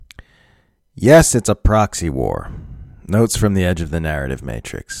Yes, it's a proxy war. Notes from the edge of the narrative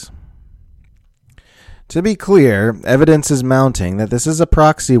matrix. To be clear, evidence is mounting that this is a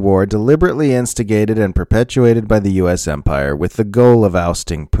proxy war deliberately instigated and perpetuated by the U.S. empire with the goal of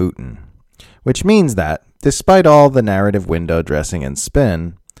ousting Putin. Which means that, despite all the narrative window dressing and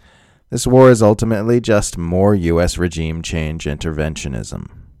spin, this war is ultimately just more U.S. regime change interventionism.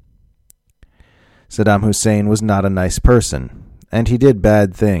 Saddam Hussein was not a nice person, and he did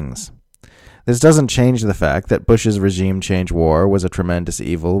bad things. This doesn't change the fact that Bush's regime change war was a tremendous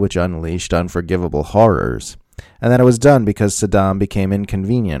evil which unleashed unforgivable horrors, and that it was done because Saddam became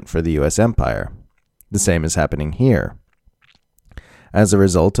inconvenient for the U.S. empire. The same is happening here. As a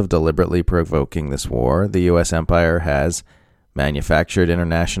result of deliberately provoking this war, the U.S. empire has manufactured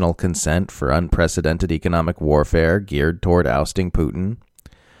international consent for unprecedented economic warfare geared toward ousting Putin,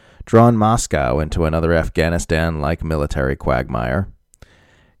 drawn Moscow into another Afghanistan-like military quagmire,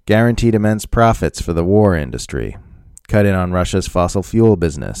 guaranteed immense profits for the war industry, cut in on Russia's fossil fuel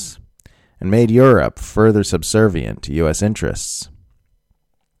business, and made Europe further subservient to U.S. interests.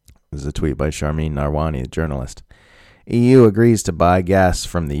 This is a tweet by Sharmeen Narwani, a journalist. EU agrees to buy gas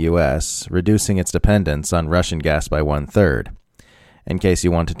from the U.S., reducing its dependence on Russian gas by 1/3, in case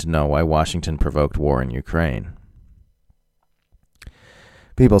you wanted to know why Washington provoked war in Ukraine.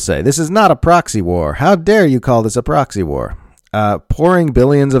 People say, this is not a proxy war. How dare you call this a proxy war? Pouring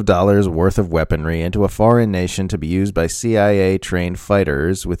billions of dollars worth of weaponry into a foreign nation to be used by CIA-trained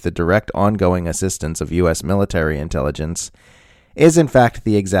fighters with the direct ongoing assistance of U.S. military intelligence is in fact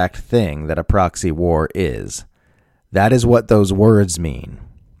the exact thing that a proxy war is. That is what those words mean.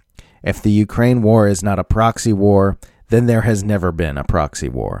 If the Ukraine war is not a proxy war, then there has never been a proxy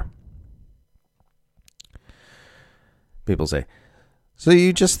war. People say, so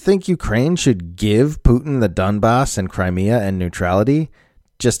you just think Ukraine should give Putin the Donbass and Crimea and neutrality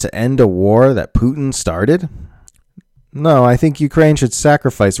just to end a war that Putin started? No, I think Ukraine should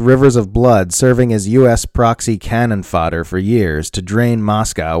sacrifice rivers of blood serving as U.S. proxy cannon fodder for years to drain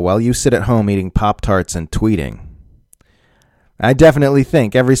Moscow while you sit at home eating Pop-Tarts and tweeting. I definitely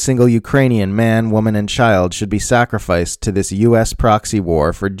think every single Ukrainian man, woman, and child should be sacrificed to this U.S. proxy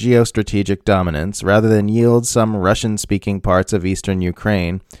war for geostrategic dominance rather than yield some Russian-speaking parts of eastern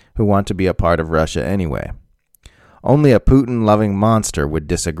Ukraine who want to be a part of Russia anyway. Only a Putin-loving monster would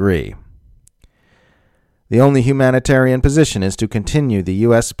disagree. The only humanitarian position is to continue the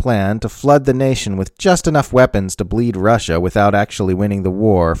U.S. plan to flood the nation with just enough weapons to bleed Russia without actually winning the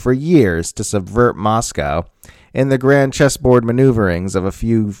war for years to subvert Moscow in the grand chessboard maneuverings of a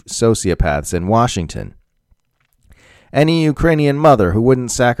few sociopaths in Washington. Any Ukrainian mother who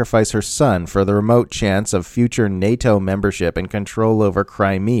wouldn't sacrifice her son for the remote chance of future NATO membership and control over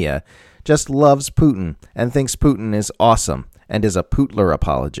Crimea just loves Putin and thinks Putin is awesome and is a Putler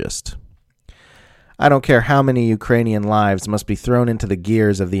apologist. I don't care how many Ukrainian lives must be thrown into the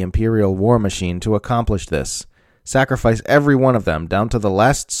gears of the imperial war machine to accomplish this. Sacrifice every one of them down to the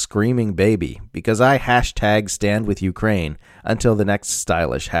last screaming baby, because I #stand with Ukraine until the next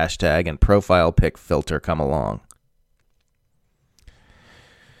stylish hashtag and profile pic filter come along.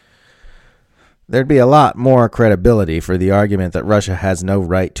 There'd be a lot more credibility for the argument that Russia has no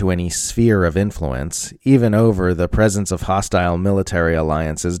right to any sphere of influence, even over the presence of hostile military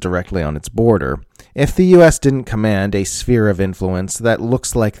alliances directly on its border, if the U.S. didn't command a sphere of influence that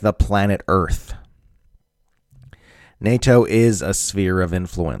looks like the planet Earth. NATO is a sphere of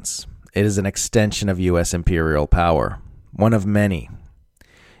influence. It is an extension of U.S. imperial power, one of many.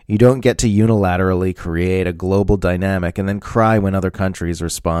 You don't get to unilaterally create a global dynamic and then cry when other countries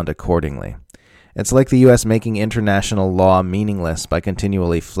respond accordingly. It's like the U.S. making international law meaningless by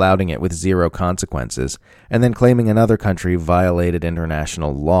continually flouting it with zero consequences, and then claiming another country violated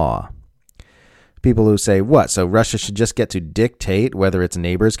international law. People who say, what, so Russia should just get to dictate whether its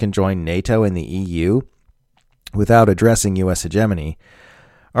neighbors can join NATO and the EU without addressing U.S. hegemony,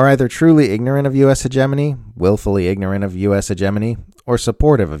 are either truly ignorant of U.S. hegemony, willfully ignorant of U.S. hegemony, or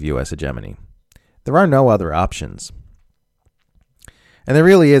supportive of U.S. hegemony. There are no other options. And there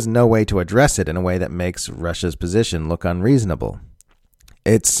really is no way to address it in a way that makes Russia's position look unreasonable.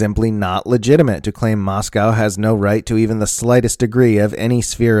 It's simply not legitimate to claim Moscow has no right to even the slightest degree of any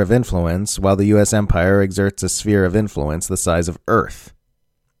sphere of influence, while the U.S. empire exerts a sphere of influence the size of Earth.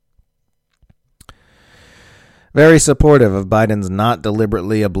 Very supportive of Biden's not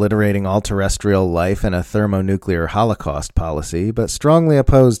deliberately obliterating all terrestrial life in a thermonuclear holocaust policy, but strongly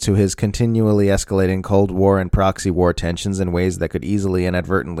opposed to his continually escalating Cold War and proxy war tensions in ways that could easily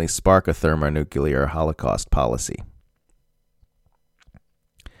inadvertently spark a thermonuclear holocaust policy.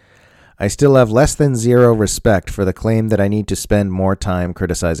 I still have less than zero respect for the claim that I need to spend more time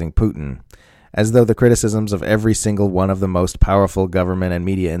criticizing Putin, as though the criticisms of every single one of the most powerful government and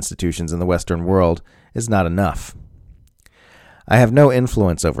media institutions in the Western world is not enough. I have no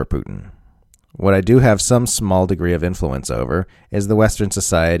influence over Putin. What I do have some small degree of influence over is the Western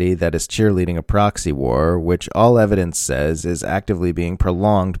society that is cheerleading a proxy war, which all evidence says is actively being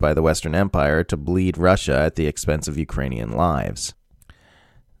prolonged by the Western Empire to bleed Russia at the expense of Ukrainian lives.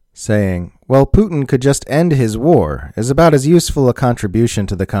 Saying, well, Putin could just end his war is about as useful a contribution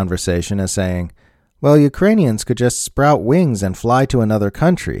to the conversation as saying, well, Ukrainians could just sprout wings and fly to another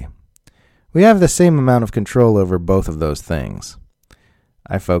country. We have the same amount of control over both of those things.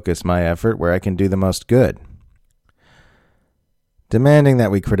 I focus my effort where I can do the most good. Demanding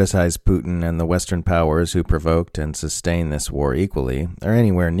that we criticize Putin and the Western powers who provoked and sustained this war equally, or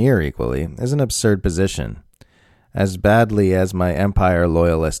anywhere near equally, is an absurd position. As badly as my empire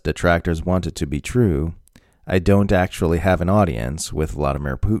loyalist detractors want it to be true, I don't actually have an audience with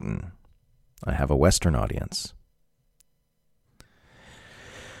Vladimir Putin. I have a Western audience.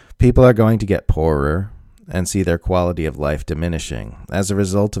 People are going to get poorer and see their quality of life diminishing as a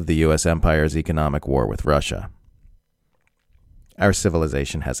result of the U.S. empire's economic war with Russia. Our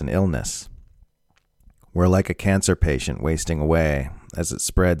civilization has an illness. We're like a cancer patient wasting away as it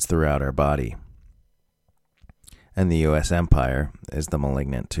spreads throughout our body. And the U.S. empire is the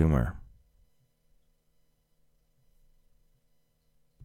malignant tumor.